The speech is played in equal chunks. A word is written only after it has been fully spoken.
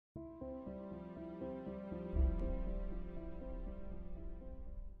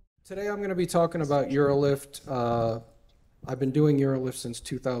Today I'm going to be talking about Urolift. I've been doing Urolift since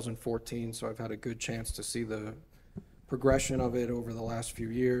 2014, so I've had a good chance to see the progression of it over the last few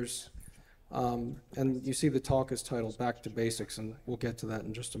years. And you see the talk is titled Back to Basics, and we'll get to that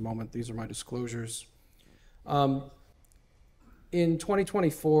in just a moment. These are my disclosures. In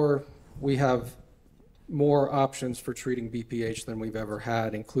 2024, we have more options for treating BPH than we've ever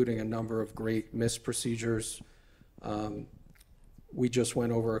had, including a number of great missed procedures. We just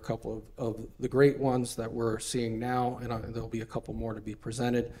went over a couple of the great ones that we're seeing now, and there'll be a couple more to be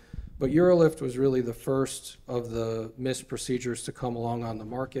presented. But Urolift was really the first of the missed procedures to come along on the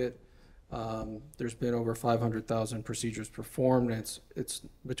market. There's been over 500,000 procedures performed. It's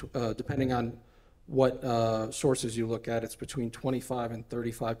depending on what sources you look at, it's between 25 and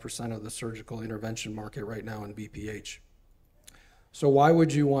 35% of the surgical intervention market right now in BPH. So why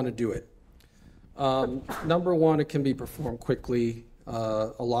would you want to do it? Number one, it can be performed quickly.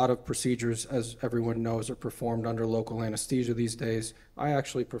 A lot of procedures, as everyone knows, are performed under local anesthesia these days. I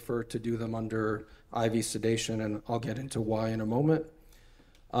actually prefer to do them under IV sedation, and I'll get into why in a moment.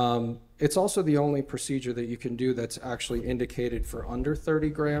 It's also the only procedure that you can do that's actually indicated for under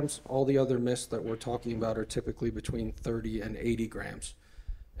 30 grams. All the other myths that we're talking about are typically between 30 and 80 grams.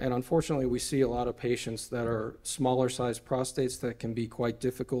 And unfortunately, we see a lot of patients that are smaller sized prostates that can be quite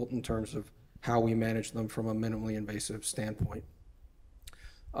difficult in terms of how we manage them from a minimally invasive standpoint.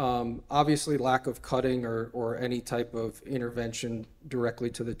 Obviously, lack of cutting or any type of intervention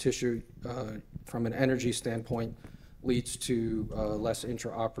directly to the tissue from an energy standpoint leads to less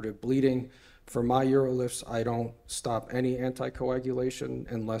intraoperative bleeding. For my Urolifts, I don't stop any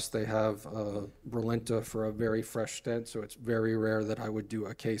anticoagulation unless they have Bradenton for a very fresh stent, so it's very rare that I would do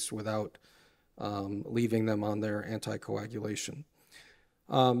a case without leaving them on their anticoagulation.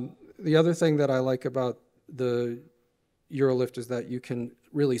 The other thing that I like about the Urolift is that you can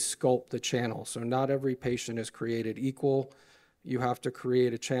really sculpt the channel. So not every patient is created equal. You have to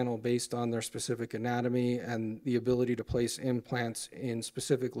create a channel based on their specific anatomy, and the ability to place implants in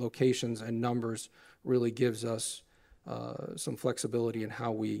specific locations and numbers really gives us some flexibility in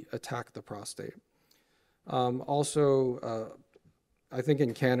how we attack the prostate. I think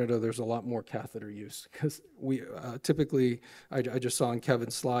in Canada there's a lot more catheter use because we typically, I just saw on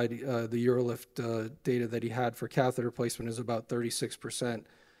Kevin's slide, the Urolift data that he had for catheter placement is about 36%,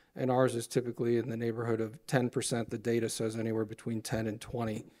 and ours is typically in the neighborhood of 10%. The data says anywhere between 10 and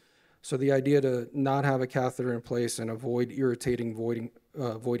 20. So the idea to not have a catheter in place and avoid irritating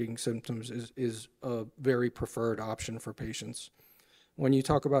voiding symptoms is a very preferred option for patients. When you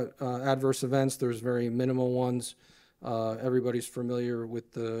talk about adverse events, there's very minimal ones. Everybody's familiar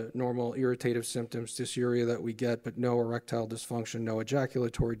with the normal irritative symptoms, dysuria that we get, but no erectile dysfunction, no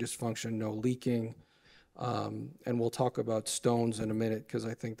ejaculatory dysfunction, no leaking. And we'll talk about stones in a minute because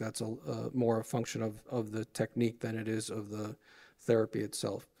I think that's more a function of the technique than it is of the therapy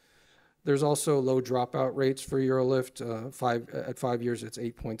itself. There's also low dropout rates for Urolift. At 5 years, it's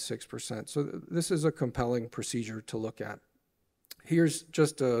 8.6%. So this is a compelling procedure to look at. Here's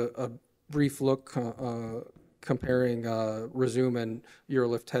just a brief look comparing Resume and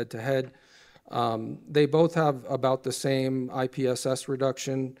Urolift head to head. They both have about the same IPSS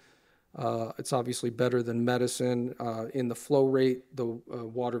reduction. It's obviously better than medicine. In the flow rate, the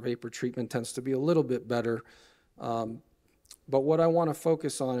water vapor treatment tends to be a little bit better. But what I want to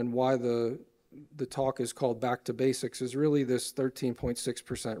focus on and why the talk is called Back to Basics is really this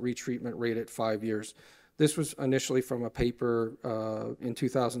 13.6% retreatment rate at 5 years. This was initially from a paper in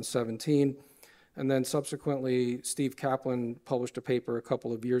 2017. And then subsequently, Steve Kaplan published a paper a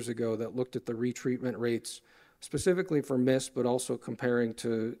couple of years ago that looked at the retreatment rates, specifically for MIS, but also comparing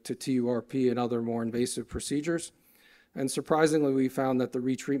to TURP and other more invasive procedures. And surprisingly, we found that the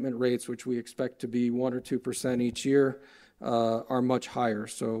retreatment rates, which we expect to be 1 or 2% each year, are much higher,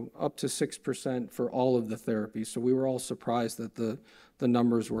 so up to 6% for all of the therapies. So we were all surprised that the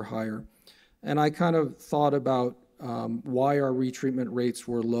numbers were higher. And I kind of thought about why our retreatment rates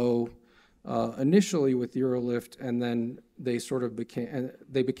were low initially with Urolift, and then they sort of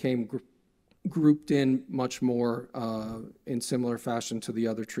became grouped in much more in similar fashion to the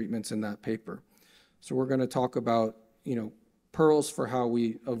other treatments in that paper. So we're going to talk about, pearls for how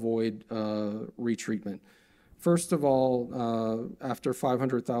we avoid retreatment. First of all, after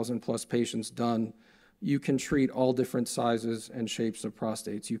 500,000 plus patients done, you can treat all different sizes and shapes of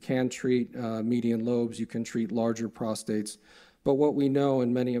prostates. You can treat median lobes, you can treat larger prostates. But what we know,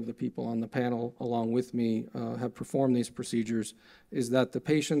 and many of the people on the panel along with me have performed these procedures, is that the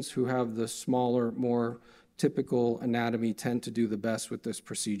patients who have the smaller, more typical anatomy tend to do the best with this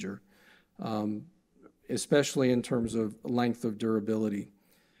procedure. especially in terms of length of durability.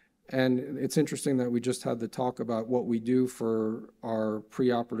 And it's interesting that we just had the talk about what we do for our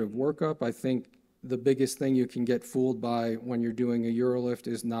preoperative workup. I think the biggest thing you can get fooled by when you're doing a Urolift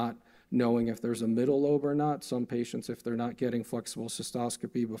is not knowing if there's a middle lobe or not. Some patients, if they're not getting flexible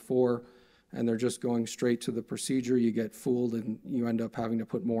cystoscopy before and they're just going straight to the procedure, you get fooled and you end up having to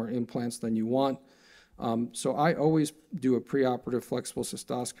put more implants than you want. So I always do a preoperative flexible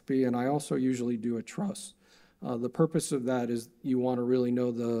cystoscopy, and I also usually do a truss. The purpose of that is you want to really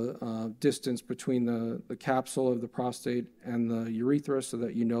know the distance between the capsule of the prostate and the urethra so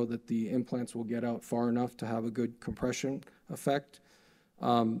that you know that the implants will get out far enough to have a good compression effect.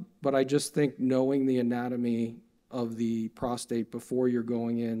 But I just think knowing the anatomy of the prostate before you're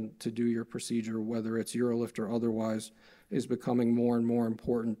going in to do your procedure, whether it's Urolift or otherwise, is becoming more and more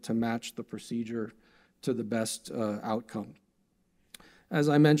important to match the procedure to the best outcome. As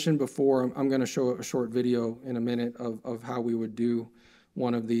I mentioned before, I'm going to show a short video in a minute of how we would do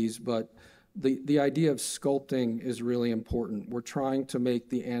one of these, but the idea of sculpting is really important. We're trying to make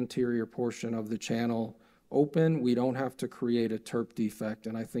the anterior portion of the channel open. We don't have to create a TURP defect,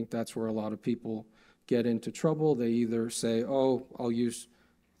 and I think that's where a lot of people get into trouble. They either say, oh, I'll use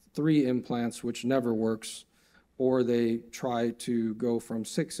 3 implants, which never works, or they try to go from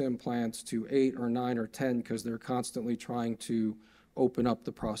 6 implants to 8 or 9 or 10 because they're constantly trying to open up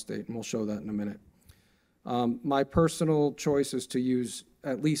the prostate, and we'll show that in a minute. My personal choice is to use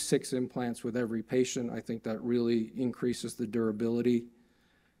at least 6 implants with every patient. I think that really increases the durability.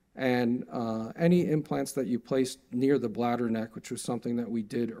 And any implants that you place near the bladder neck, which was something that we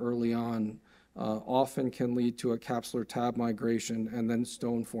did early on, often can lead to a capsular tab migration and then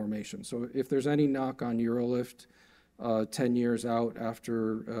stone formation. So if there's any knock on Urolift 10 years out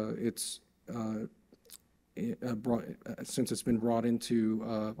after since it's been brought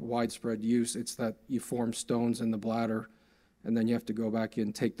into widespread use, it's that you form stones in the bladder, and then you have to go back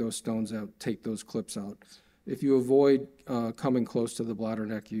in, take those stones out, take those clips out. If you avoid coming close to the bladder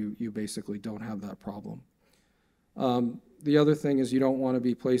neck, you basically don't have that problem. The other thing is you don't want to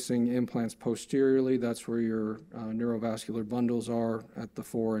be placing implants posteriorly. That's where your neurovascular bundles are at the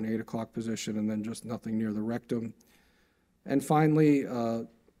 4 and 8 o'clock position, and then just nothing near the rectum. And finally,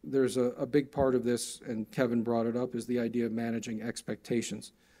 there's a big part of this, and Kevin brought it up, is the idea of managing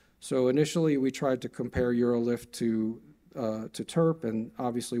expectations. So initially, we tried to compare Urolift to TURP, and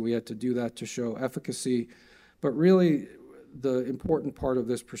obviously we had to do that to show efficacy. But really, the important part of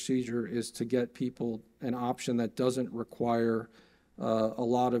this procedure is to get people an option that doesn't require a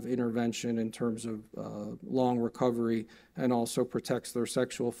lot of intervention in terms of long recovery, and also protects their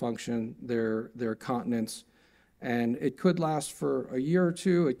sexual function, their continence. And it could last for a year or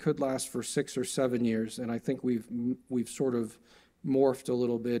 2, it could last for 6 or 7 years, and I think we've sort of morphed a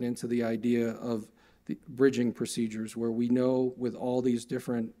little bit into the idea of the bridging procedures, where we know with all these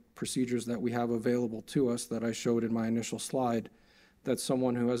different procedures that we have available to us that I showed in my initial slide, that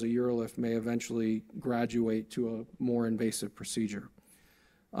someone who has a Urolift may eventually graduate to a more invasive procedure.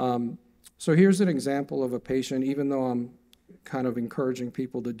 So here's an example of a patient. Even though I'm kind of encouraging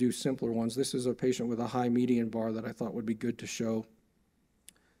people to do simpler ones, this is a patient with a high median bar that I thought would be good to show.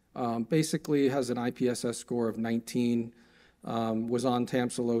 Basically has an IPSS score of 19, was on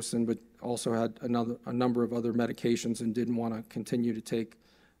tamsulosin, but also had a number of other medications and didn't want to continue to take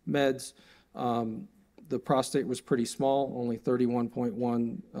meds. The prostate was pretty small, only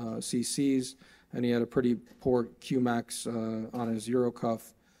 31.1 cc's, and he had a pretty poor Qmax on his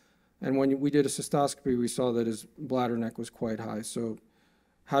urocuff. And when we did a cystoscopy, we saw that his bladder neck was quite high. So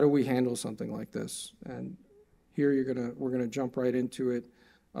how do we handle something like this? And here we're gonna jump right into it.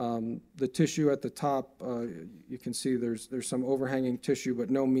 The tissue at the top, you can see there's some overhanging tissue,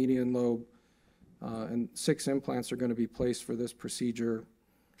 but no median lobe. And 6 implants are going to be placed for this procedure.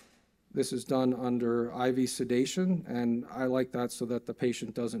 This is done under IV sedation, and I like that so that the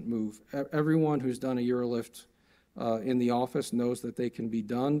patient doesn't move. Everyone who's done a Urolift in the office knows that they can be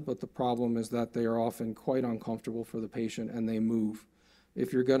done, but the problem is that they are often quite uncomfortable for the patient and they move.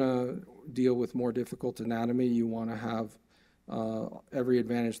 If you're going to deal with more difficult anatomy, you want to have every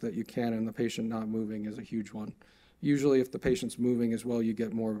advantage that you can, and the patient not moving is a huge one. Usually if the patient's moving as well, you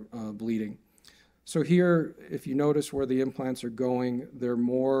get more bleeding. So here, if you notice where the implants are going, they're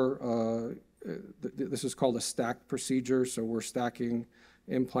more, this is called a stacked procedure, so we're stacking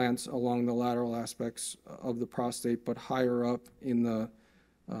implants along the lateral aspects of the prostate, but higher up in the,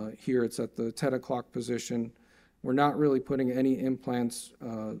 here it's at the 10 o'clock position. We're not really putting any implants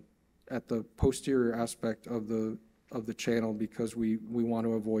at the posterior aspect of the channel because we want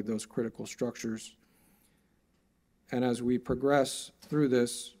to avoid those critical structures. And as we progress through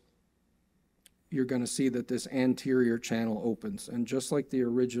this, you're going to see that this anterior channel opens. And just like the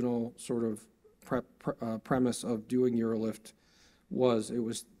original sort of premise of doing Urolift was, it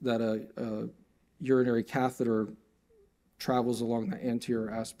was that a urinary catheter travels along the anterior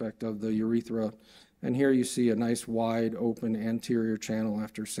aspect of the urethra. And here you see a nice wide open anterior channel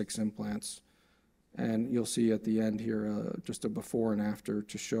after 6 implants. And you'll see at the end here just a before and after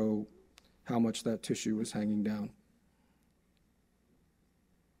to show how much that tissue was hanging down.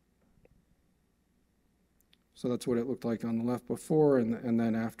 So that's what it looked like on the left before, and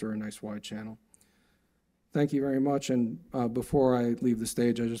then after, a nice wide channel. Thank you very much. And before I leave the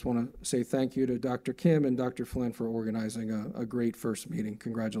stage, I just want to say thank you to Dr. Kim and Dr. Flynn for organizing a great first meeting.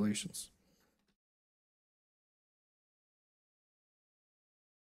 Congratulations.